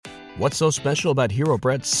What's so special about Hero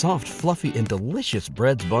Bread's soft, fluffy, and delicious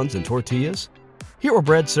breads, buns, and tortillas? Hero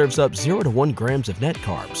Bread serves up 0 to 1 grams of net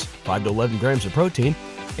carbs, 5 to 11 grams of protein,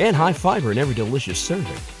 and high fiber in every delicious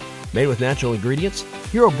serving. Made with natural ingredients,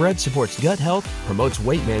 Hero Bread supports gut health, promotes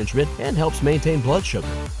weight management, and helps maintain blood sugar.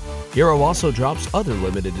 Hero also drops other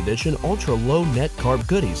limited edition ultra-low net carb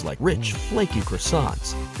goodies like rich, flaky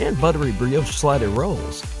croissants and buttery brioche slider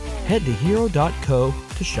rolls. Head to hero.co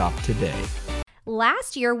to shop today.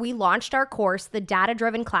 Last year, we launched our course, The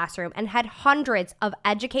Data-Driven Classroom, and had hundreds of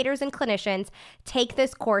educators and clinicians take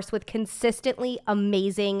this course with consistently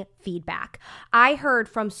amazing feedback. I heard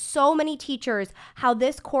from so many teachers how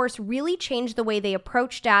this course really changed the way they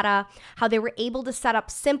approach data, how they were able to set up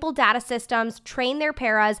simple data systems, train their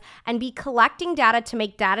paras, and be collecting data to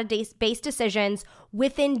make data-based decisions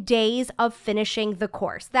within days of finishing the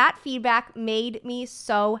course. That feedback made me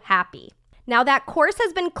so happy. Now, that course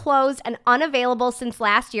has been closed and unavailable since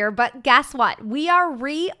last year, but guess what? We are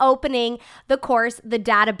reopening the course, The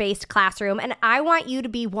Data-Based Classroom, and I want you to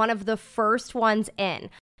be one of the first ones in.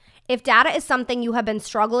 If data is something you have been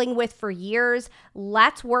struggling with for years,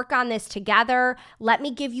 let's work on this together. Let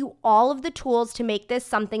me give you all of the tools to make this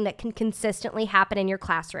something that can consistently happen in your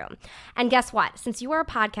classroom. And guess what? Since you are a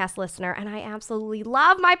podcast listener, and I absolutely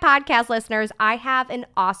love my podcast listeners, I have an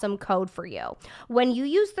awesome code for you. When you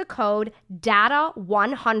use the code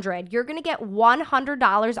DATA100, you're going to get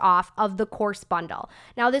 $100 off of the course bundle.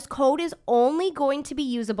 Now, this code is only going to be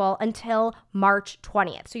usable until March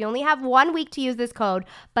 20th. So you only have 1 week to use this code,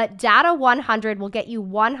 but Data100 will get you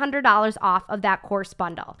 $100 off of that course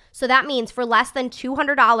bundle. So that means for less than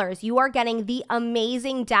 $200, you are getting the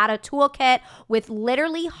amazing data toolkit with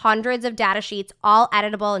literally hundreds of data sheets, all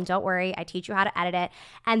editable. And don't worry, I teach you how to edit it.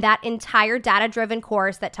 And that entire data-driven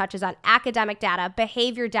course that touches on academic data,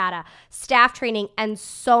 behavior data, staff training, and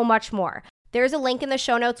so much more. There's a link in the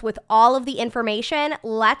show notes with all of the information.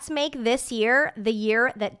 Let's make this year the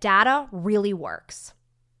year that data really works.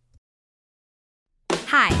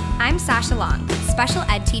 Hi, I'm Sasha Long, special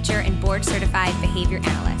ed teacher and board-certified behavior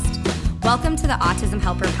analyst. Welcome to the Autism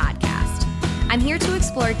Helper podcast. I'm here to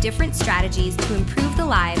explore different strategies to improve the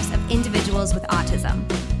lives of individuals with autism.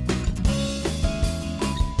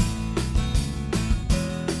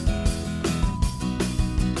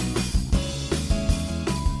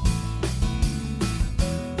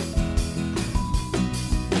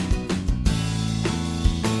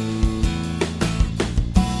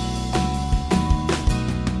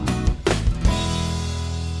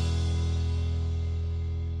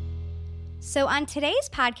 So on today's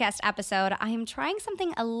podcast episode, I am trying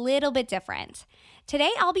something a little bit different. Today,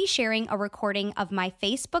 I'll be sharing a recording of my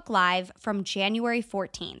Facebook Live from January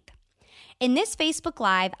 14th. In this Facebook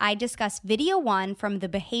Live, I discuss video 1 from the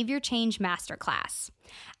Behavior Change Masterclass.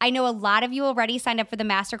 I know a lot of you already signed up for the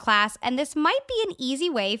Masterclass, and this might be an easy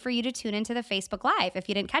way for you to tune into the Facebook Live if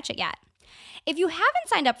you didn't catch it yet. If you haven't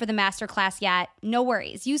signed up for the masterclass yet, no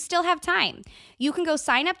worries. You still have time. You can go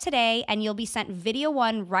sign up today and you'll be sent video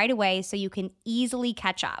 1 right away so you can easily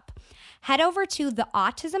catch up. Head over to the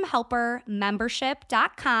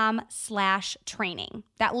autismhelpermembership.com/training.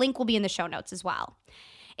 That link will be in the show notes as well.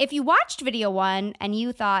 If you watched video 1 and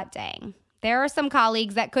you thought, dang, there are some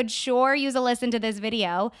colleagues that could sure use a listen to this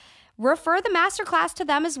video, refer the masterclass to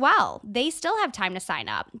them as well. They still have time to sign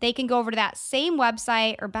up. They can go over to that same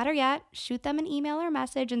website, or better yet, shoot them an email or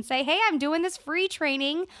message and say, hey, I'm doing this free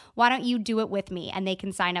training. Why don't you do it with me? And they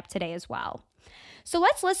can sign up today as well. So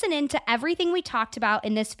let's listen in to everything we talked about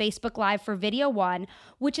in this Facebook Live for video 1,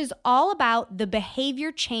 which is all about the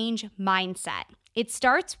behavior change mindset. It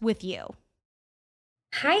starts with you.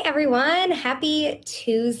 Hi, everyone. Happy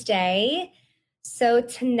Tuesday. So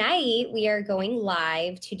tonight we are going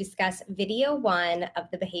live to discuss video 1 of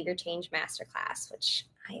the Behavior Change Masterclass, which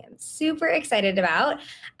I am super excited about.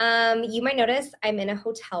 You might notice I'm in a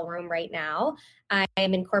hotel room right now. I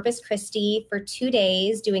am in Corpus Christi for 2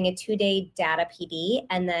 days doing a 2-day data PD.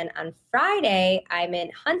 And then on Friday, I'm in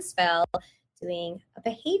Huntsville doing a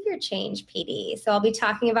behavior change PD. So I'll be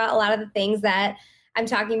talking about a lot of the things that I'm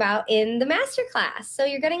talking about in the masterclass. So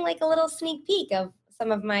you're getting like a little sneak peek of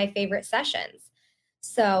some of my favorite sessions.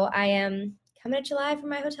 So I am coming at you live from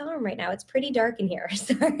my hotel room right now. It's pretty dark in here.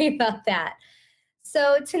 Sorry about that.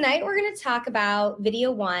 So tonight we're going to talk about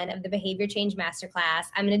video 1 of the Behavior Change Masterclass.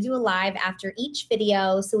 I'm going to do a live after each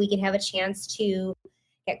video so we can have a chance to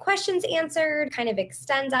get questions answered, kind of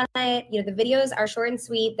extend on it. You know, the videos are short and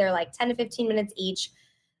sweet. They're like 10 to 15 minutes each.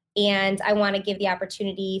 And I want to give the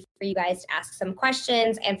opportunity for you guys to ask some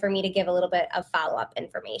questions and for me to give a little bit of follow-up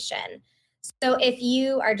information. So if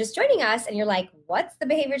you are just joining us and you're like, what's the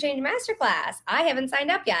Behavior Change Masterclass? I haven't signed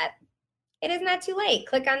up yet. it is not too late.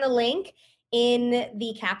 Click on the link in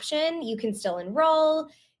the caption. You can still enroll.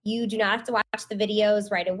 You do not have to watch the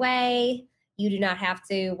videos right away. You do not have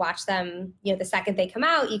to watch them, the second they come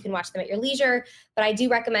out. You can watch them at your leisure. But I do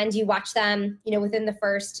recommend you watch them, within the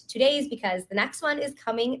first 2 days, because the next one is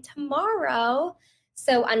coming tomorrow.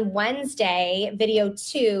 So on Wednesday, video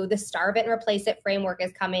 2, the Starve It and Replace It framework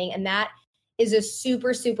is coming. And that is a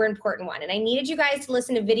super, super important one. And I needed you guys to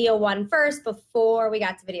listen to video 1 first before we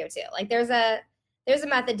got to video 2. Like there's a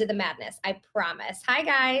method to the madness, I promise. Hi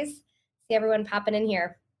guys. See everyone popping in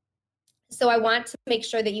here. So I want to make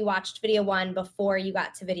sure that you watched video 1 before you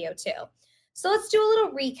got to video 2. So let's do a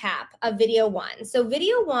little recap of video 1. So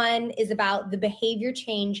video 1 is about the behavior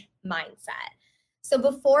change mindset. So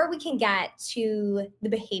before we can get to the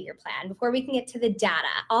behavior plan, before we can get to the data,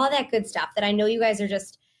 all that good stuff that I know you guys are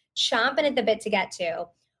just chomping at the bit to get to,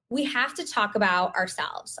 we have to talk about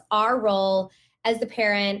ourselves, our role as the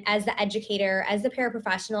parent, as the educator, as the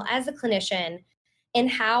paraprofessional, as a clinician, and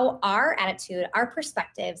how our attitude, our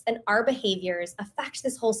perspectives, and our behaviors affect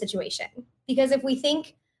this whole situation. Because if we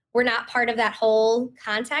think we're not part of that whole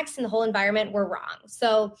context and the whole environment, we're wrong.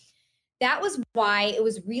 So that was why it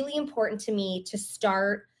was really important to me to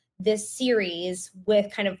start this series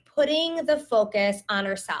with kind of putting the focus on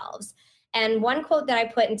ourselves. And one quote that I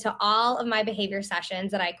put into all of my behavior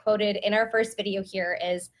sessions that I quoted in our first video here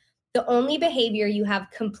is, the only behavior you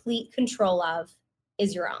have complete control of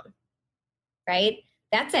is your own. Right?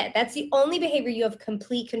 That's it. That's the only behavior you have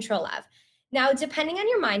complete control of. Now, depending on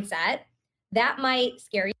your mindset, that might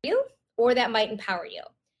scare you or that might empower you.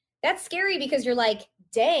 That's scary because you're like,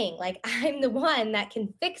 dang, like I'm the one that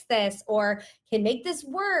can fix this or can make this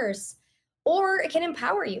worse. Or it can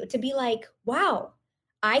empower you to be like, wow,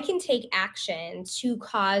 I can take action to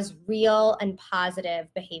cause real and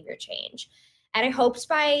positive behavior change. And I hoped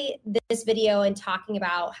by this video and talking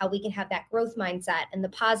about how we can have that growth mindset and the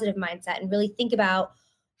positive mindset and really think about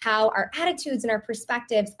how our attitudes and our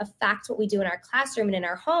perspectives affect what we do in our classroom and in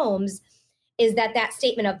our homes, is that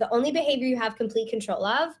statement of the only behavior you have complete control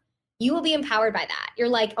of, you will be empowered by that. You're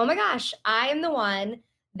like, oh my gosh, I am the one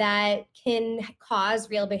that can cause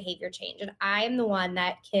real behavior change. And I am the one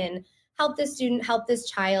that can help this student, help this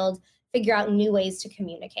child figure out new ways to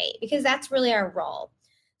communicate, because that's really our role.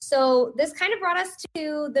 So this kind of brought us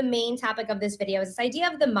to the main topic of this video, is this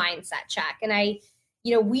idea of the mindset check. And I'm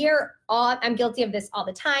guilty of this all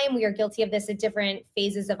the time. We are guilty of this at different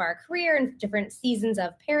phases of our career and different seasons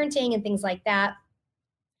of parenting and things like that.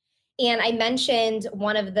 And I mentioned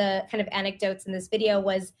one of the kind of anecdotes in this video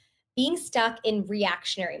was being stuck in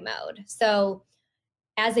reactionary mode. So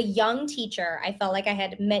as a young teacher, I felt like I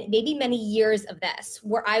had maybe many years of this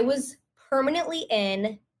where I was permanently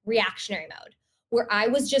in reactionary mode, where I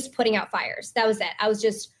was just putting out fires. That was it. I was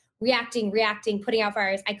just reacting, putting out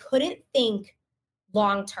fires. I couldn't think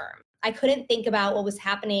long term. I couldn't think about what was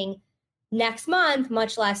happening next month,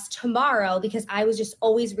 much less tomorrow, because I was just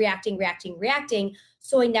always reacting.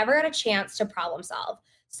 So I never got a chance to problem solve.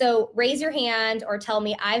 So raise your hand or tell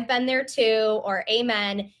me I've been there too, or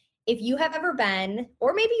amen, if you have ever been,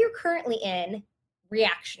 or maybe you're currently in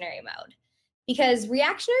reactionary mode. Because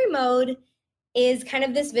reactionary mode is kind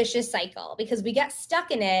of this vicious cycle, because we get stuck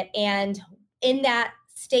in it, and in that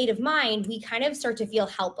state of mind, we kind of start to feel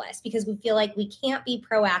helpless because we feel like we can't be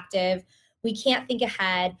proactive, we can't think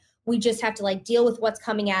ahead, we just have to like deal with what's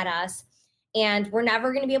coming at us, and we're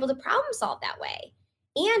never going to be able to problem solve that way.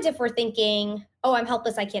 And if we're thinking, oh, I'm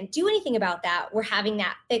helpless, I can't do anything about that, we're having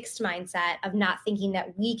that fixed mindset of not thinking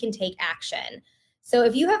that we can take action. So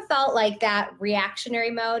if you have felt like that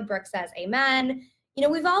reactionary mode, Brooke says amen.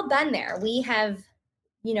 We've all been there. We have,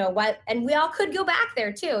 and we all could go back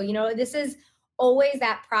there too. This is always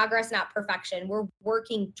that progress, not perfection. We're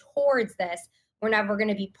working towards this. We're never going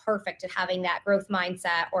to be perfect at having that growth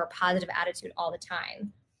mindset or positive attitude all the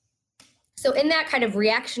time. So in that kind of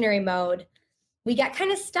reactionary mode, we get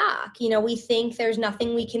kind of stuck. We think there's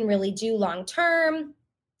nothing we can really do long term,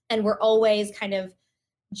 and we're always kind of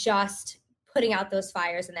just putting out those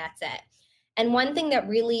fires, and that's it. And one thing that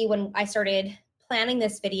really, when I started planning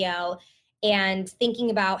this video and thinking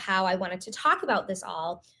about how I wanted to talk about this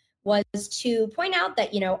all, was to point out that,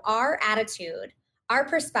 our attitude, our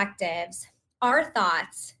perspectives, our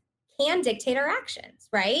thoughts can dictate our actions,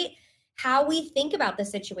 right? How we think about the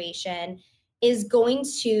situation is going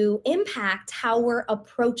to impact how we're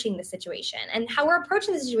approaching the situation. And how we're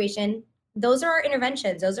approaching the situation, those are our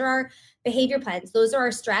interventions, those are our behavior plans, those are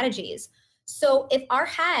our strategies. So if our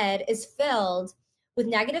head is filled with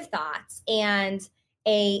negative thoughts and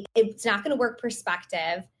it's not going to work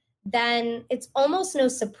perspective, then it's almost no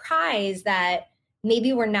surprise that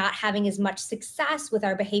maybe we're not having as much success with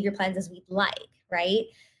our behavior plans as we'd like, right?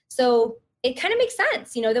 So it kind of makes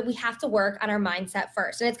sense, that we have to work on our mindset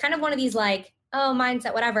first. And it's kind of one of these like, oh,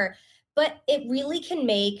 mindset, whatever, but it really can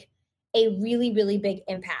make a really, really big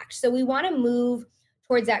impact. So we want to move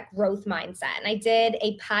towards that growth mindset. And I did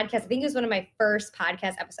a podcast, I think it was one of my first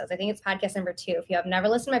podcast episodes. I think it's podcast number 2. If you have never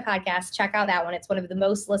listened to my podcast, check out that one. It's one of the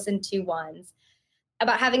most listened to ones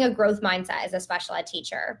about having a growth mindset as a special ed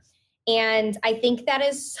teacher. And I think that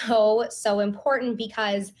is so, so important,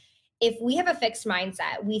 because if we have a fixed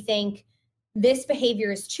mindset, we think this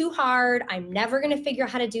behavior is too hard. I'm never going to figure out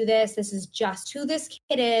how to do this. This is just who this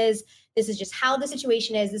kid is. This is just how the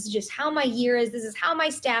situation is. This is just how my year is. This is how my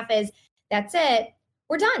staff is. That's it.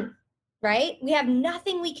 We're done, right? We have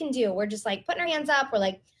nothing we can do. We're just like putting our hands up. We're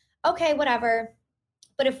like, okay, whatever.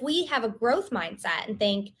 But if we have a growth mindset and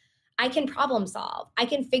think, I can problem solve, I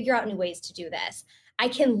can figure out new ways to do this, I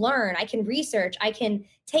can learn, I can research, I can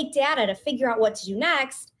take data to figure out what to do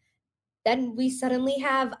next, then we suddenly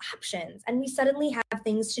have options and we suddenly have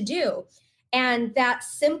things to do. And that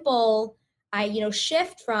simple,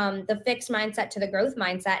 shift from the fixed mindset to the growth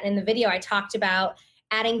mindset. And in the video, I talked about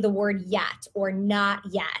adding the word yet or not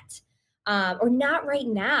yet, or not right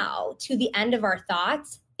now to the end of our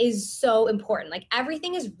thoughts is so important. Like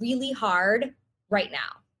everything is really hard right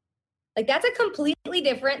now. Like that's a completely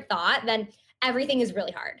different thought than everything is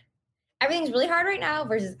really hard. Everything's really hard right now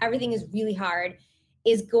versus everything is really hard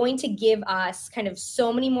is going to give us kind of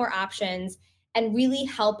so many more options and really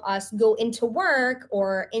help us go into work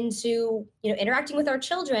or into, interacting with our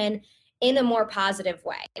children in a more positive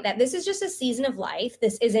way. That this is just a season of life.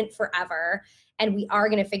 This isn't forever. And we are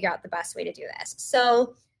going to figure out the best way to do this.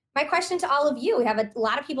 So my question to all of you, we have a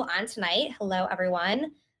lot of people on tonight. Hello,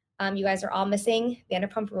 everyone. You guys are all missing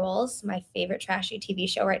Vanderpump Rules, my favorite trashy TV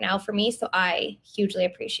show right now for me. So I hugely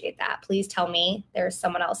appreciate that. Please tell me there's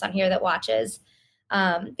someone else on here that watches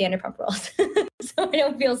Vanderpump Rules so I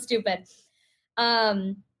don't feel stupid.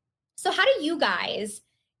 So how do you guys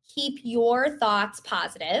keep your thoughts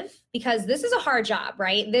positive? Because this is a hard job,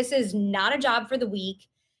 right? This is not a job for the weak.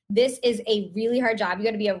 This is a really hard job. You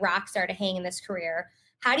got to be a rock star to hang in this career.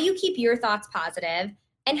 How do you keep your thoughts positive?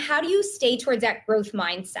 And how do you stay towards that growth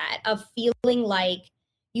mindset of feeling like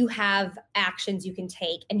you have actions you can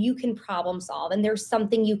take and you can problem solve and there's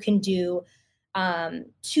something you can do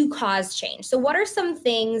to cause change? So what are some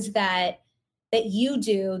things that you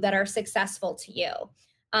do that are successful to you?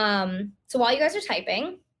 So while you guys are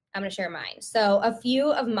typing, I'm going to share mine. So a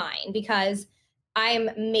few of mine, because I'm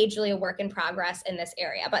majorly a work in progress in this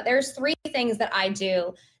area, but there's 3 things that I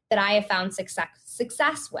do that I have found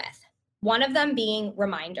success with. One of them being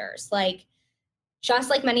reminders. Like,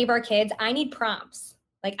 just like many of our kids, I need prompts.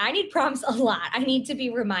 Like, I need prompts a lot. I need to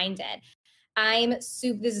be reminded. This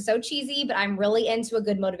is so cheesy, but I'm really into a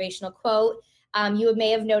good motivational quote. You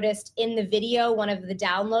may have noticed in the video, one of the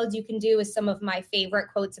downloads you can do is some of my favorite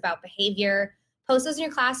quotes about behavior. Post those in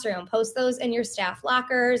your classroom, post those in your staff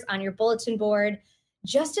lockers, on your bulletin board,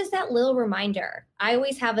 just as that little reminder. I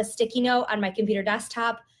always have a sticky note on my computer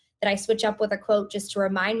desktop that I switch up with a quote just to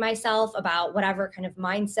remind myself about whatever kind of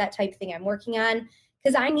mindset type thing I'm working on,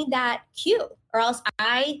 because I need that cue, or else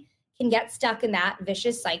I can get stuck in that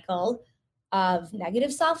vicious cycle of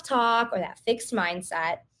negative self-talk or that fixed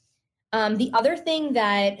mindset. The other thing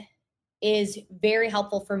that is very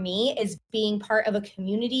helpful for me is being part of a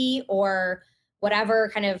community or whatever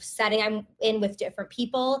kind of setting I'm in with different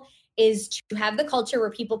people, is to have the culture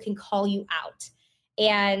where people can call you out.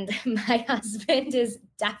 And my husband is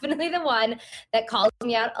definitely the one that calls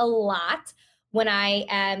me out a lot when I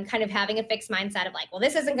am kind of having a fixed mindset of like, well,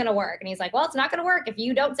 this isn't going to work. And he's like, well, it's not going to work if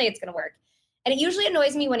you don't say it's going to work. And it usually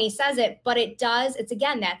annoys me when he says it, but it does. It's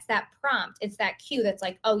again, that's that prompt. It's that cue that's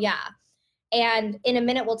like, oh yeah. And in a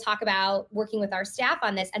minute, we'll talk about working with our staff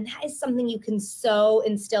on this. And that is something you can so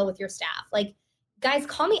instill with your staff. Like, guys,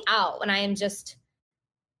 call me out when I am just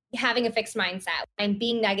having a fixed mindset. I'm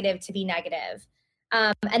being negative to be negative.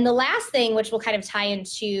 And the last thing, which will kind of tie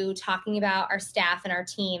into talking about our staff and our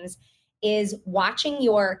teams, is watching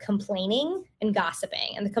your complaining and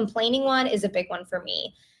gossiping. And the complaining one is a big one for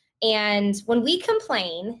me. And when we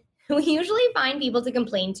complain, we usually find people to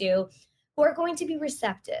complain to who are going to be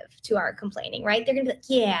receptive to our complaining, right? They're going to be like,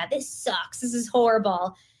 yeah, this sucks. This is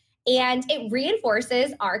horrible. And it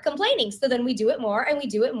reinforces our complaining. So then we do it more and we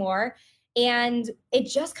do it more. And it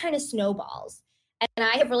just kind of snowballs. And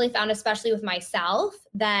I have really found, especially with myself,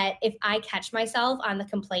 that if I catch myself on the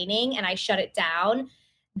complaining and I shut it down,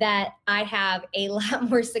 that I have a lot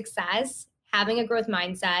more success having a growth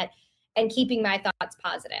mindset and keeping my thoughts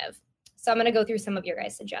positive. So I'm going to go through some of your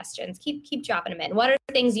guys' suggestions. Keep dropping them in. What are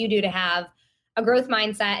the things you do to have a growth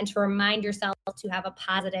mindset and to remind yourself to have a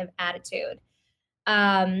positive attitude.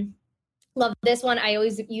 Love this one. I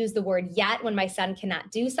always use the word yet when my son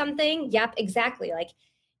cannot do something. Yep, exactly. Like,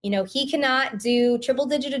 he cannot do triple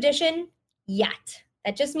digit addition yet.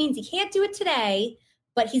 That just means he can't do it today,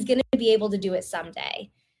 but he's going to be able to do it someday.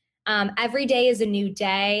 Every day is a new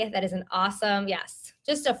day. That is an awesome, yes,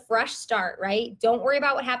 just a fresh start, right? Don't worry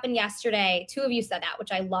about what happened yesterday. 2 of you said that,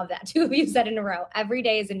 which I love that. 2 of you said in a row. Every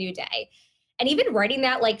day is a new day. And even writing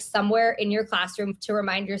that like somewhere in your classroom to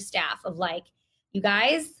remind your staff of like, you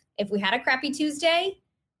guys, if we had a crappy Tuesday,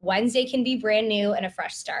 Wednesday can be brand new and a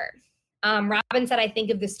fresh start. Robin said, I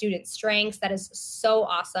think of the student's strengths. That is so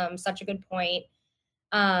awesome. Such a good point.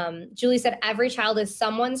 Julie said, every child is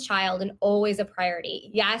someone's child and always a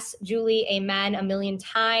priority. Yes, Julie, amen, a million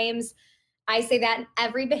times. I say that in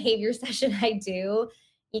every behavior session I do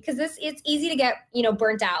because it's easy to get,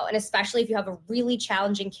 burnt out. And especially if you have a really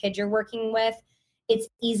challenging kid you're working with, it's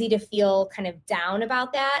easy to feel kind of down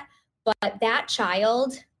about that. But that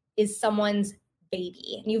child is someone's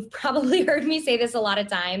baby. And you've probably heard me say this a lot of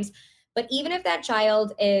times, but even if that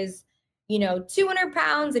child is 200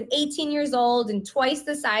 pounds and 18 years old and twice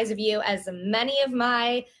the size of you, as many of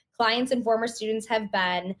my clients and former students have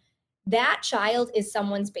been, that child is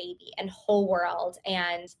someone's baby and whole world.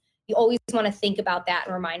 And you always want to think about that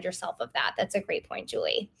and remind yourself of that. That's a great point,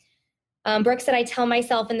 Julie. Brooke said, I tell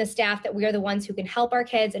myself and the staff that we are the ones who can help our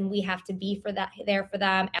kids and we have to be there for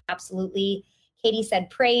them. Absolutely. Katie said,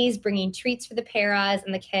 praise, bringing treats for the paras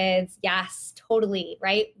and the kids. Yes, totally,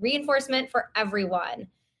 right? Reinforcement for everyone.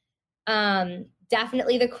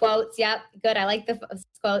 Definitely the quotes. Yep. Good. I like the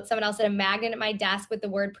quote. Someone else said, a magnet at my desk with the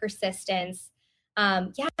word persistence.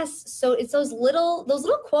 Yes. So it's those little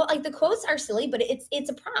quotes, like the quotes are silly, but it's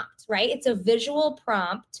a prompt, right? It's a visual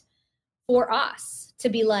prompt for us to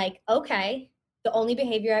be like, okay, the only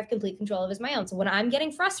behavior I have complete control of is my own. So when I'm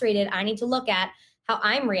getting frustrated, I need to look at how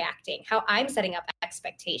I'm reacting, how I'm setting up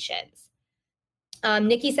expectations.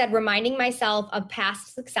 Nikki said, reminding myself of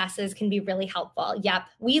past successes can be really helpful. Yep.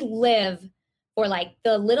 We live for like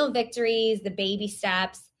the little victories, the baby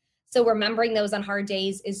steps. So remembering those on hard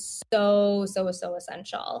days is so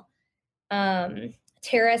essential.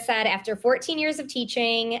 Tara said, after 14 years of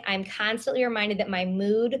teaching, I'm constantly reminded that my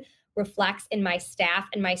mood reflects in my staff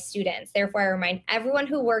and my students. Therefore, I remind everyone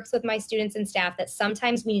who works with my students and staff that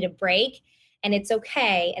sometimes we need a break and it's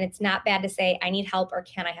okay. And it's not bad to say, I need help or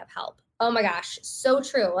can I have help? Oh my gosh, so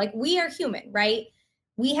true. Like we are human, right?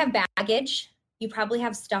 We have baggage. You probably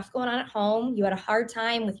have stuff going on at home. You had a hard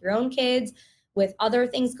time with your own kids, with other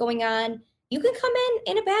things going on. You can come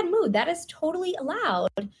in a bad mood. That is totally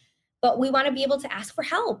allowed. But we want to be able to ask for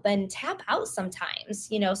help and tap out sometimes,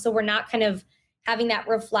 so we're not kind of having that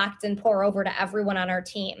reflect and pour over to everyone on our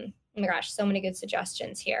team. Oh my gosh, so many good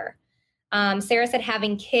suggestions here. Sarah said,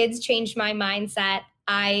 having kids changed my mindset.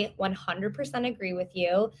 I 100% agree with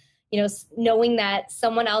you. Knowing that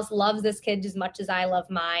someone else loves this kid as much as I love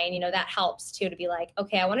mine, that helps too, to be like,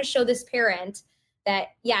 okay, I want to show this parent that,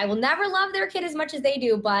 yeah, I will never love their kid as much as they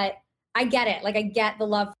do, but I get it. Like I get the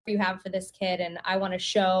love you have for this kid. And I want to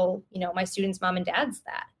show, my students' mom and dads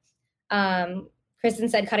that. Kristen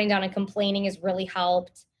said, cutting down on complaining has really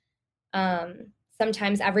helped.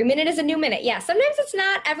 Sometimes every minute is a new minute. Yeah. Sometimes it's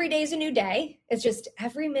not every day is a new day. It's just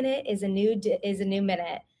every minute is a new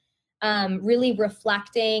minute. Really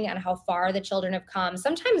reflecting on how far the children have come.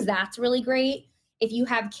 Sometimes that's really great if you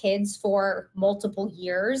have kids for multiple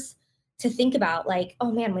years to think about like,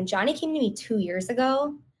 oh man, when Johnny came to me 2 years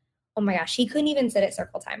ago, oh my gosh, he couldn't even sit at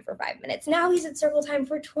circle time for 5 minutes. Now he's at circle time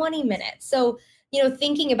for 20 minutes. So,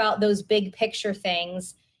 thinking about those big picture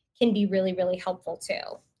things can be really, really helpful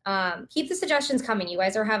too. Keep the suggestions coming. You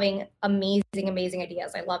guys are having amazing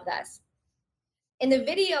ideas. I love this. In the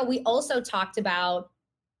video, we also talked about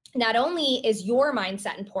not only is your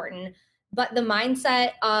mindset important, but the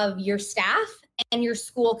mindset of your staff and your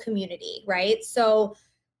school community, right? So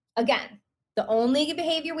again, the only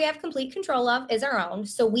behavior we have complete control of is our own.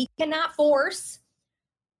 So we cannot force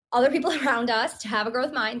other people around us to have a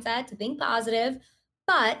growth mindset, to think positive,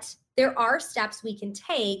 but there are steps we can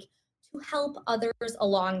take to help others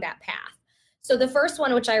along that path. So the first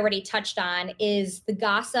one, which I already touched on, is the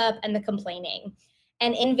gossip and the complaining.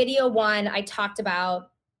 And in video 1, I talked about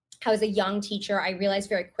how as a young teacher, I realized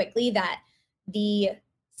very quickly that the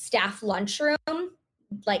staff lunchroom,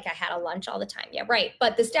 like I had a lunch all the time. Yeah, right.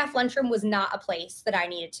 But the staff lunchroom was not a place that I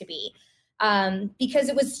needed to be because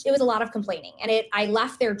it was a lot of complaining. And I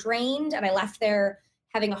left there drained and I left there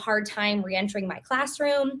having a hard time re-entering my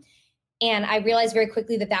classroom. And I realized very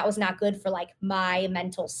quickly that was not good for like my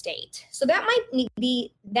mental state. So that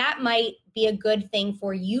might be a good thing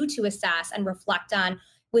for you to assess and reflect on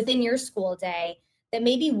within your school day, that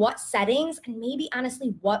maybe what settings and maybe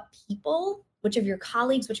honestly what people, which of your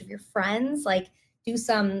colleagues, which of your friends, like do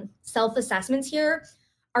some self-assessments here,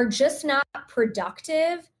 are just not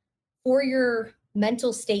productive for your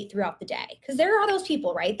mental state throughout the day. Because there are those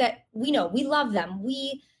people, right, that we know, we love them.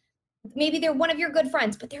 Maybe they're one of your good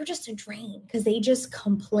friends, but they're just a drain because they just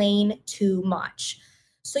complain too much.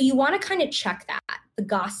 So you want to kind of check that. The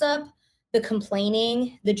gossip, the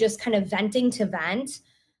complaining, the just kind of venting to vent.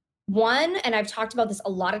 One, and I've talked about this a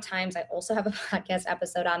lot of times, I also have a podcast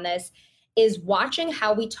episode on this, is watching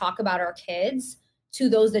how we talk about our kids to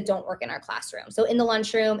those that don't work in our classroom. So in the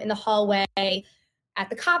lunchroom, in the hallway, at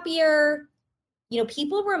the copier,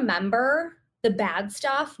 people remember the bad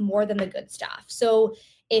stuff more than the good stuff. So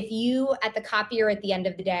if you at the copier at the end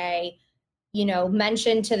of the day,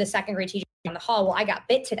 mention to the second grade teacher in the hall, well, I got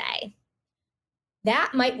bit today.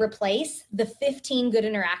 That might replace the 15 good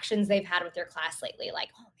interactions they've had with their class lately. Like,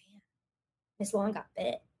 oh man, Miss Long got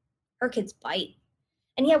bit. Her kids bite.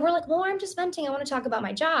 And yeah, we're like, well, I'm just venting. I want to talk about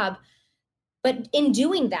my job. But in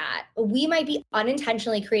doing that, we might be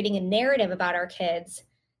unintentionally creating a narrative about our kids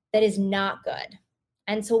that is not good.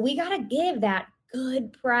 And so we got to give that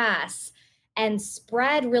good press and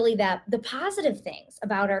spread really the positive things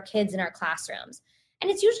about our kids in our classrooms.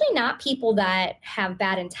 And it's usually not people that have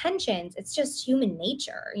bad intentions. It's just human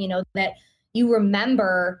nature, that you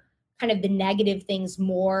remember kind of the negative things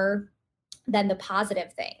more than the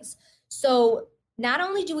positive things. So not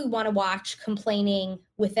only do we want to watch complaining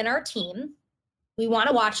within our team, we want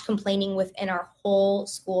to watch complaining within our whole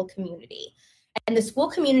school community. And the school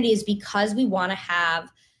community is because we want to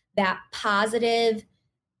have that positive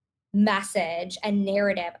message and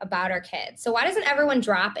narrative about our kids. So why doesn't everyone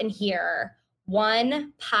drop in here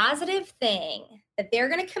one positive thing that they're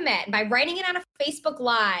going to commit by writing it on a Facebook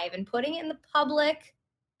Live and putting it in the public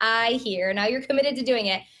eye here? Now you're committed to doing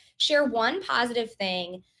it. Share one positive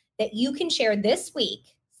thing that you can share this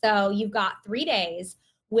week. So you've got 3 days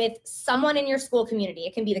with someone in your school community.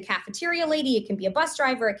 It can be the cafeteria lady, it can be a bus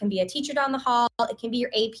driver, it can be a teacher down the hall, it can be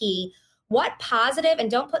your AP. What positive, and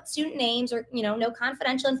don't put student names or, no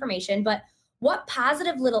confidential information, but what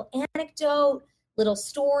positive little anecdote, little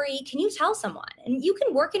story can you tell someone? And you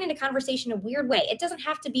can work it into conversation in a weird way. It doesn't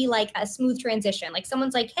have to be like a smooth transition. Like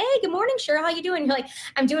someone's like, hey, good morning, Cheryl, how you doing? You're like,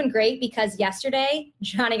 I'm doing great because yesterday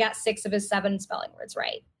Johnny got 6 of his 7 spelling words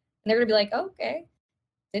right. And they're gonna be like, oh, okay,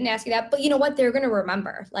 didn't ask you that. But you know what? They're gonna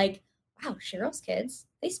remember, like, wow, Cheryl's kids,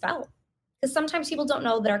 they spell. Because sometimes people don't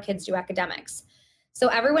know that our kids do academics. So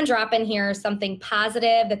everyone drop in here something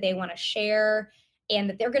positive that they want to share and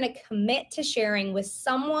that they're going to commit to sharing with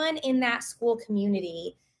someone in that school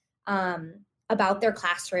community about their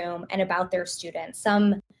classroom and about their students.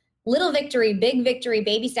 Some little victory, big victory,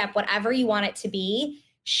 baby step, whatever you want it to be,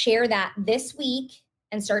 share that this week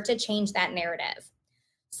and start to change that narrative.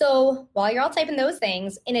 So while you're all typing those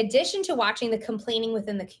things, in addition to watching the complaining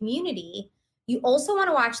within the community, you also want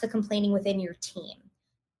to watch the complaining within your team.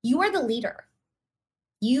 You are the leader.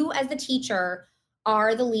 You as the teacher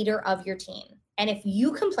are the leader of your team. And if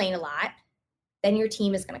you complain a lot, then your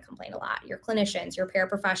team is going to complain a lot. Your clinicians, your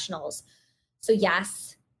paraprofessionals. So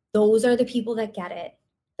yes, those are the people that get it.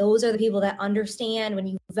 Those are the people that understand when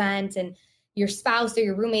you vent, and your spouse or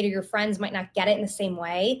your roommate or your friends might not get it in the same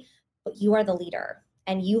way, but you are the leader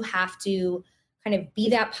and you have to kind of be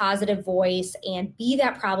that positive voice and be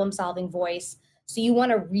that problem-solving voice. So you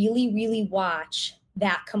want to really, really watch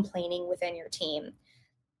that complaining within your team.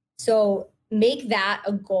 So make that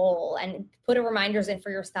a goal and put a reminders in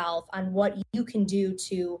for yourself on what you can do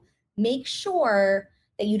to make sure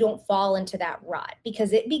that you don't fall into that rut,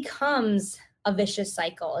 because it becomes a vicious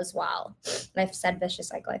cycle as well. And I've said vicious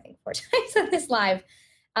cycle, I think 4 times on this live.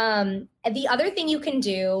 And the other thing you can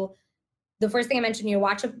do, the first thing I mentioned, you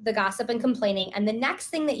watch the gossip and complaining. And the next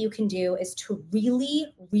thing that you can do is to really,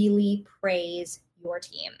 really praise your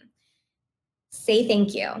team. Say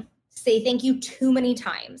thank you. Say thank you too many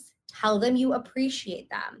times. Tell them you appreciate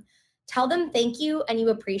them. Tell them thank you and you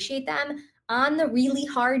appreciate them on the really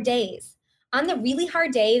hard days. On the really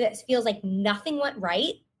hard day that feels like nothing went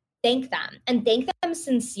right, thank them and thank them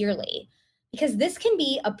sincerely, because this can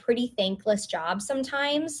be a pretty thankless job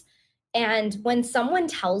sometimes. And when someone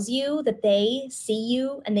tells you that they see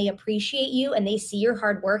you and they appreciate you and they see your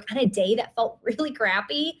hard work on a day that felt really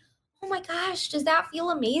crappy, oh my gosh, does that feel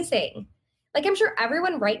amazing? Like, I'm sure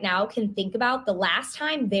everyone right now can think about the last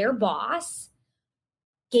time their boss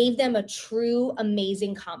gave them a true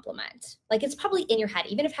amazing compliment. Like, it's probably in your head,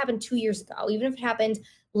 even if it happened 2 years ago, even if it happened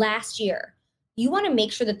last year. You want to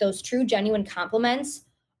make sure that those true, genuine compliments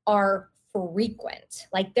are frequent.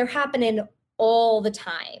 Like they're happening all the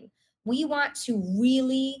time. We want to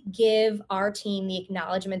really give our team the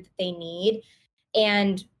acknowledgement that they need.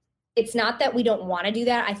 And it's not that we don't want to do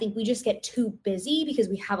that. I think we just get too busy because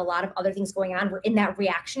we have a lot of other things going on. We're in that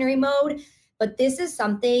reactionary mode. But this is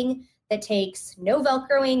something that takes no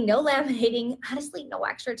Velcroing, no laminating, honestly, no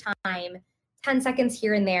extra time, 10 seconds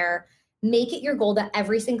here and there. Make it your goal that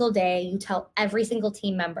every single day you tell every single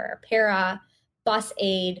team member, para, bus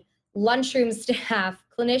aide, lunchroom staff,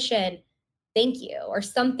 clinician, thank you, or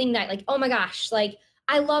something that like, oh my gosh, like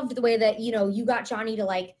I loved the way that, you got Johnny to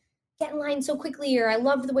like get in line so quickly, or I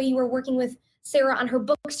loved the way you were working with Sarah on her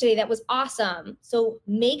books today. That was awesome. So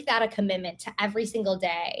make that a commitment to every single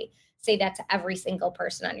day. Say that to every single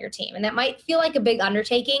person on your team. And that might feel like a big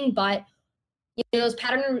undertaking, but those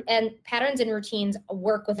patterns and routines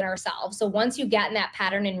work within ourselves. So once you get in that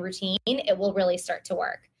pattern and routine, it will really start to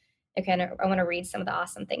work. Okay, I want to read some of the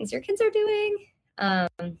awesome things your kids are doing.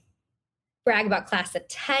 Brag about class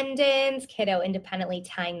attendance, kiddo independently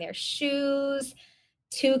tying their shoes,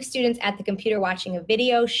 2 students at the computer watching a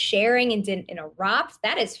video, sharing and didn't interrupt.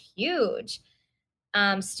 That is huge.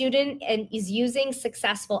 Student is using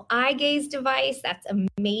successful eye gaze device. That's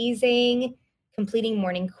amazing. Completing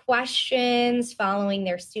morning questions, following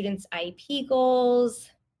their students' IEP goals.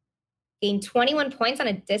 Gained 21 points on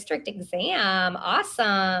a district exam.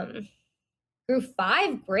 Awesome. Grew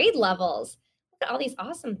 5 grade levels. Look at all these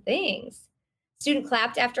awesome things. Student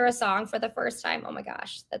clapped after a song for the first time. Oh my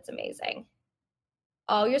gosh, that's amazing.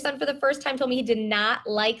 Oh, your son for the first time told me he did not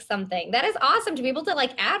like something. That is awesome to be able to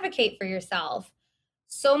like advocate for yourself.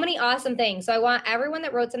 So many awesome things. So I want everyone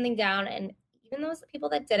that wrote something down, and even those people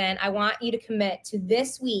that didn't, I want you to commit to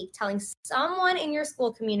this week telling someone in your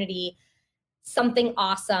school community something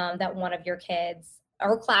awesome that one of your kids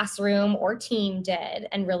or classroom or team did,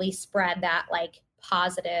 and really spread that like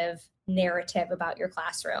positive narrative about your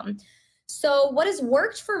classroom. So what has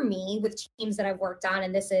worked for me with teams that I've worked on,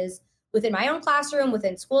 and this is within my own classroom,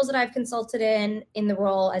 within schools that I've consulted in the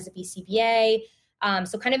role as a BCBA,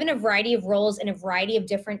 so kind of in a variety of roles in a variety of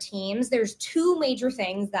different teams, there's 2 major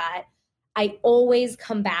things that I always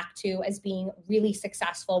come back to as being really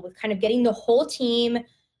successful with kind of getting the whole team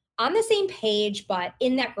on the same page, but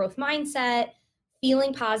in that growth mindset,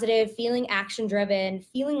 feeling positive, feeling action driven,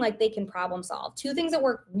 feeling like they can problem solve. 2 things that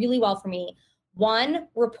work really well for me. 1,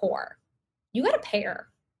 rapport. You got to pair,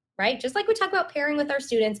 right? Just like we talk about pairing with our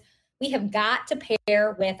students, we have got to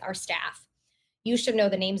pair with our staff. You should know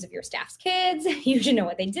the names of your staff's kids. You should know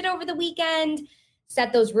what they did over the weekend.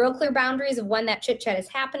 Set those real clear boundaries of when that chit chat is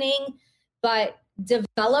happening, but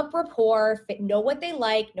develop rapport, know what they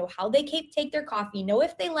like, know how they take their coffee, know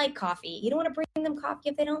if they like coffee. You don't want to bring them coffee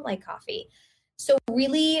if they don't like coffee. So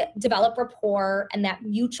really develop rapport and that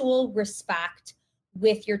mutual respect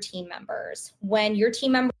with your team members. When your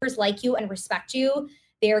team members like you and respect you,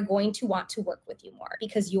 they are going to want to work with you more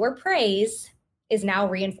because your praise is now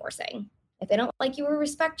reinforcing. If they don't like you or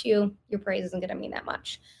respect you, your praise isn't going to mean that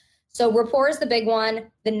much. So rapport is the big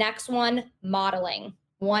one. The next one, modeling,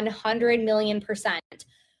 100 million %.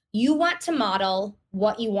 You want to model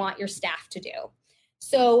what you want your staff to do.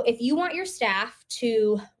 So if you want your staff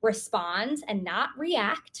to respond and not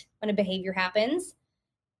react when a behavior happens,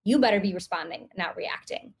 you better be responding, not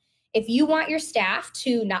reacting. If you want your staff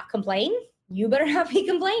to not complain, you better not be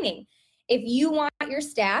complaining. If you want your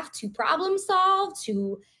staff to problem solve,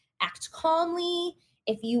 to act calmly,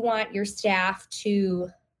 if you want your staff to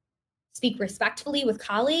speak respectfully with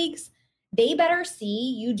colleagues, they better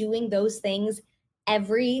see you doing those things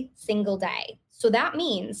every single day. So that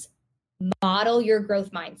means model your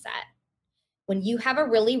growth mindset. When you have a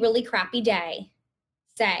really, really crappy day,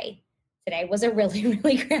 say, today was a really,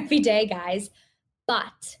 really crappy day, guys,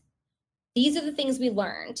 but these are the things we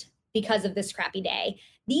learned because of this crappy day.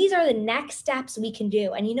 These are the next steps we can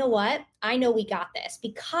do. And you know what? I know we got this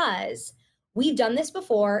because we've done this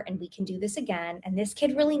before and we can do this again. And this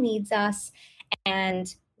kid really needs us.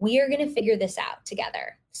 And we are going to figure this out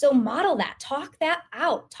together. So model that, talk that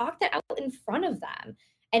out in front of them.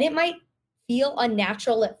 And it might feel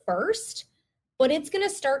unnatural at first, but it's going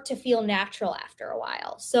to start to feel natural after a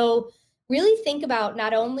while. So really think about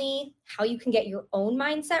not only how you can get your own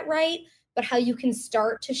mindset right, but how you can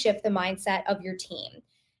start to shift the mindset of your team.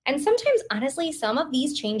 And sometimes, honestly, some of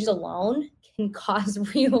these changes alone can cause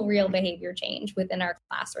real behavior change within our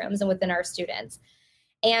classrooms and within our students.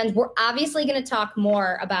 And we're obviously going to talk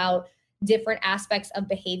more about different aspects of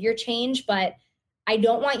behavior change, but I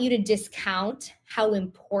don't want you to discount how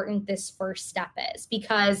important this first step is,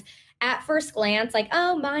 because at first glance, like,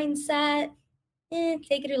 oh, mindset,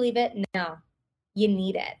 take it or leave it. No, you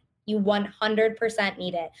need it. You 100%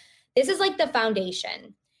 need it. This is like the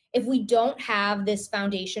foundation. If we don't have this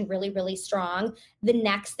foundation really, really strong, the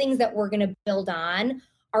next things that we're going to build on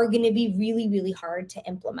are going to be really, really hard to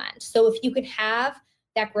implement. So if you could have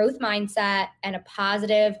that growth mindset and a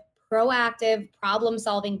positive, proactive,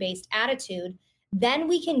 problem-solving based attitude, then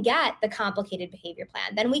we can get the complicated behavior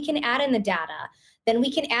plan. Then we can add in the data. Then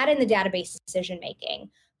we can add in the database decision-making.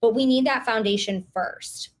 But we need that foundation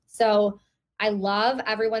first. So I love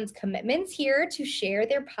everyone's commitments here to share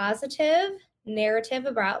their positive narrative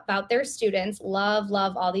about their students. Love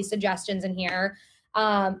all these suggestions in here.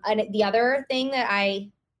 And the other thing that I,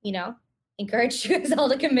 encouraged you guys all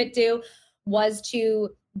to commit to was to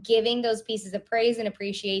giving those pieces of praise and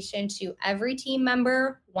appreciation to every team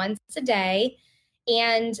member once a day.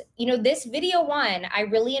 And, this video one, I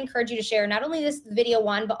really encourage you to share not only this video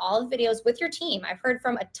one, but all the videos with your team. I've heard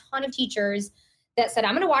from a ton of teachers that said,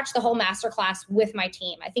 I'm going to watch the whole masterclass with my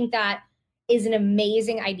team. I think that is an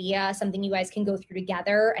amazing idea, something you guys can go through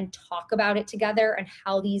together and talk about it together and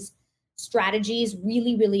how these strategies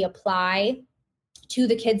really, really apply to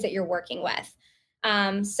the kids that you're working with.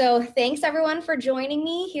 So thanks everyone for joining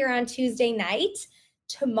me here on Tuesday night.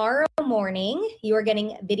 Tomorrow morning, you are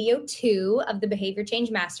getting video 2 of the Behavior Change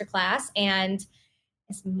Masterclass. And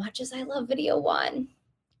as much as I love video 1,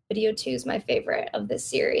 video 2 is my favorite of this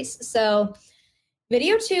series. So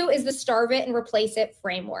video 2 is the Starve It and Replace It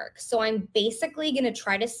framework. So I'm basically going to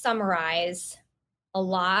try to summarize a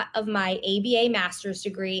lot of my ABA master's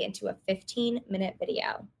degree into a 15-minute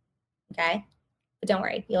video. Okay? But don't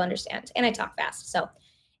worry, you'll understand. And I talk fast, so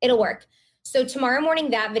it'll work. So tomorrow morning,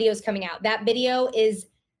 that video is coming out. That video is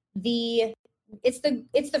it's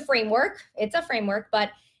the framework. It's a framework, but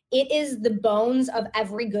it is the bones of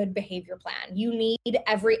every good behavior plan. You need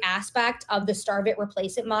every aspect of the Starve It,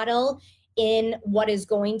 Replace It model in what is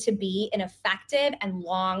going to be an effective and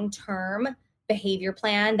long-term behavior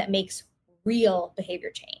plan that makes real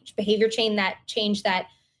behavior change that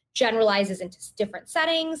generalizes into different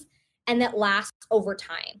settings and that lasts over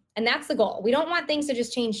time. And that's the goal. We don't want things to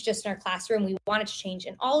just change just in our classroom. We want it to change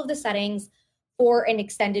in all of the settings for an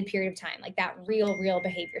extended period of time, like that real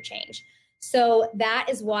behavior change. So that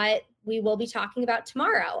is what we will be talking about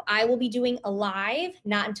tomorrow. I will be doing a live,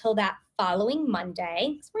 not until that following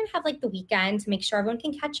Monday. So we're gonna have like the weekend to make sure everyone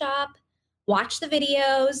can catch up, watch the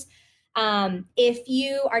videos. If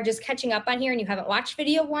you are just catching up on here and you haven't watched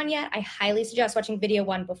video 1 yet, I highly suggest watching video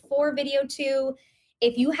 1 before video 2.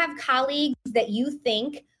 If you have colleagues that you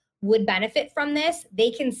think would benefit from this, they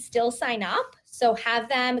can still sign up. So have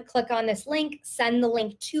them click on this link, send the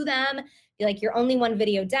link to them. Be like, you're only 1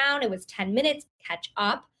 video down. It was 10 minutes, catch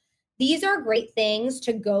up. These are great things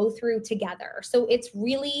to go through together. So it's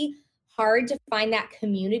really hard to find that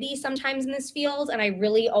community sometimes in this field. And I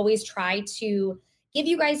really always try to give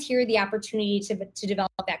you guys here the opportunity to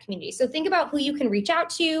develop that community. So think about who you can reach out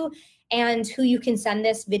to and who you can send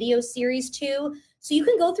this video series to. So you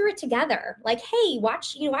can go through it together. Like, hey,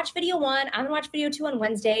 watch video 1. I'm gonna watch video 2 on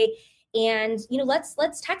Wednesday, and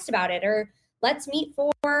let's text about it, or let's meet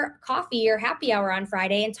for coffee or happy hour on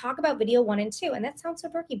Friday and talk about video 1 and 2. And that sounds so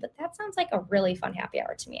dorky, but that sounds like a really fun happy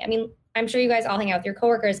hour to me. I mean, I'm sure you guys all hang out with your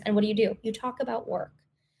coworkers, and what do? You talk about work.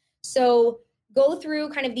 So go through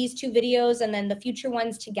kind of these 2 videos and then the future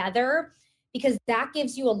ones together, because that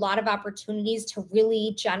gives you a lot of opportunities to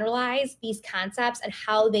really generalize these concepts and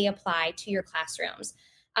how they apply to your classrooms.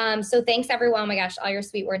 So thanks everyone. Oh my gosh, all your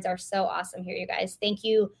sweet words are so awesome here, you guys. Thank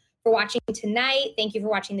you for watching tonight. Thank you for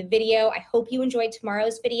watching the video. I hope you enjoyed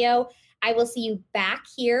tomorrow's video. I will see you back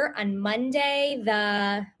here on Monday,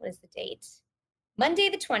 what is the date? Monday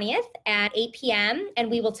the 20th at 8 p.m.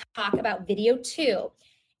 and we will talk about video 2.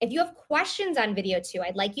 If you have questions on video 2,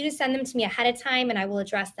 I'd like you to send them to me ahead of time and I will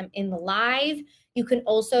address them in the live. You can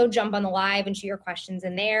also jump on the live and shoot your questions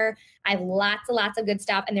in there. I have lots of good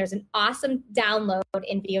stuff, and there's an awesome download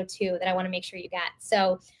in video 2 that I want to make sure you get.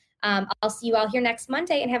 So I'll see you all here next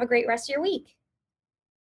Monday, and have a great rest of your week.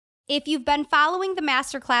 If you've been following the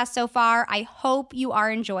masterclass so far, I hope you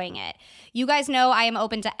are enjoying it. You guys know I am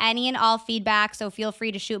open to any and all feedback, so feel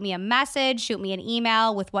free to shoot me a message, shoot me an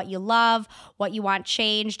email with what you love, what you want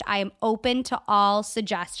changed. I am open to all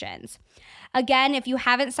suggestions. Again, if you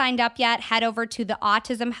haven't signed up yet, head over to the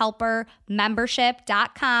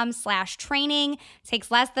autismhelpermembership.com/training.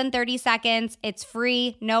 Takes less than 30 seconds. It's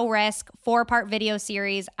free, no risk, 4-part video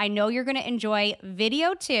series. I know you're going to enjoy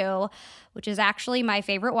video 2, which is actually my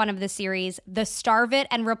favorite one of the series, the Starve It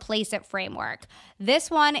and Replace It framework.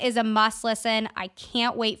 This one is a must listen. I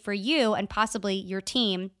can't wait for you and possibly your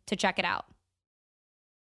team to check it out.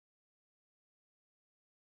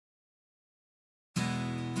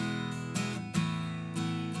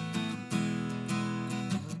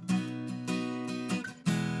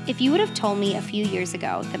 If you would have told me a few years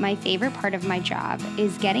ago that my favorite part of my job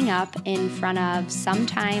is getting up in front of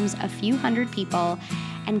sometimes a few hundred people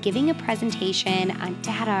and giving a presentation on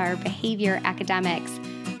data or behavior academics,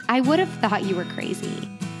 I would have thought you were crazy.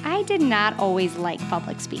 I did not always like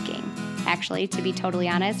public speaking. Actually, to be totally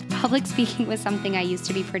honest, public speaking was something I used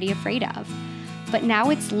to be pretty afraid of. But now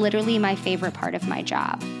it's literally my favorite part of my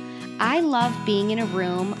job. I love being in a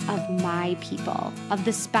room of my people, of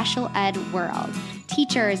the special ed world,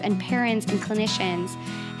 teachers and parents and clinicians,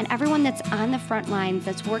 and everyone that's on the front lines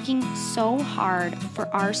that's working so hard for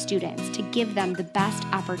our students to give them the best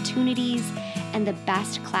opportunities and the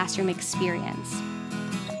best classroom experience.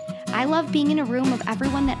 I love being in a room of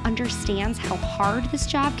everyone that understands how hard this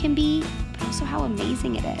job can be, but also how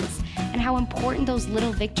amazing it is, and how important those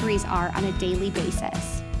little victories are on a daily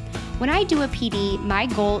basis. When I do a PD, my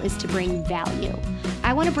goal is to bring value.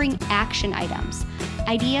 I want to bring action items,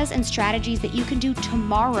 ideas and strategies that you can do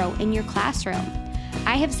tomorrow in your classroom.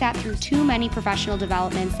 I have sat through too many professional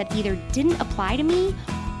developments that either didn't apply to me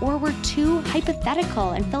or were too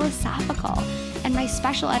hypothetical and philosophical. And my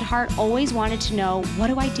special ed heart always wanted to know, what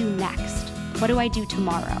do I do next? What do I do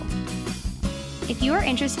tomorrow? If you are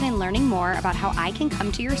interested in learning more about how I can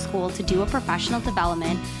come to your school to do a professional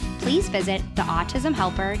development, please visit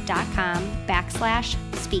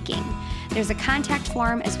theautismhelper.com/speaking. There's a contact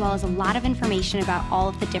form as well as a lot of information about all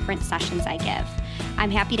of the different sessions I give.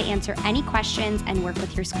 I'm happy to answer any questions and work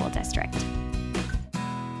with your school district.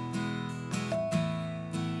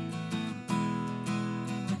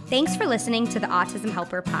 Thanks for listening to the Autism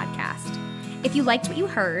Helper podcast. If you liked what you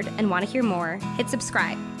heard and want to hear more, hit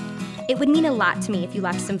subscribe. It would mean a lot to me if you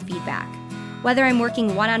left some feedback. Whether I'm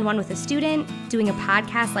working one-on-one with a student, doing a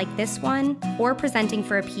podcast like this one, or presenting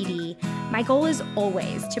for a PD, my goal is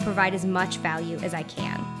always to provide as much value as I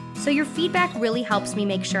can. So your feedback really helps me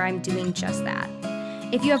make sure I'm doing just that.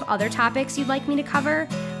 If you have other topics you'd like me to cover,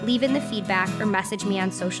 leave in the feedback or message me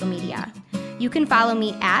on social media. You can follow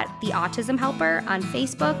me at The Autism Helper on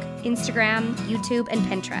Facebook, Instagram, YouTube, and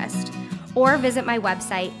Pinterest, or visit my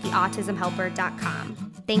website, theautismhelper.com.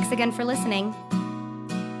 Thanks again for listening.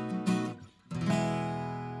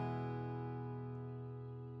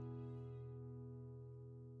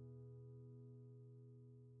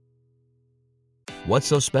 What's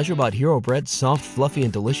so special about Hero Bread's soft, fluffy,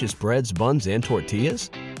 and delicious breads, buns, and tortillas?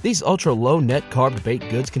 These ultra-low net-carb baked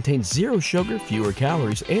goods contain zero sugar, fewer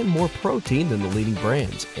calories, and more protein than the leading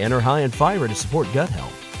brands, and are high in fiber to support gut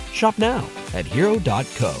health. Shop now at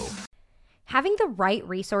hero.co. Having the right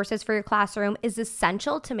resources for your classroom is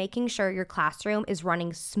essential to making sure your classroom is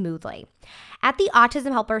running smoothly. At the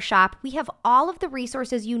Autism Helper shop, we have all of the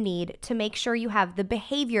resources you need to make sure you have the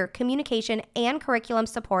behavior, communication, and curriculum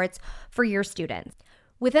supports for your students.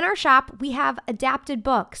 Within our shop, we have adapted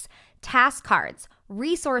books, task cards,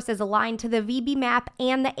 resources aligned to the VB-MAP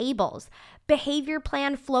and the ABLES, behavior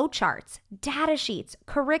plan flowcharts, data sheets,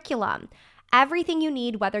 curriculum. Everything you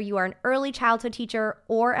need, whether you are an early childhood teacher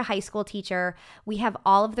or a high school teacher, we have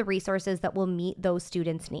all of the resources that will meet those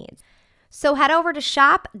students' needs. So head over to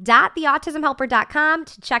shop.theautismhelper.com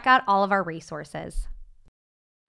to check out all of our resources.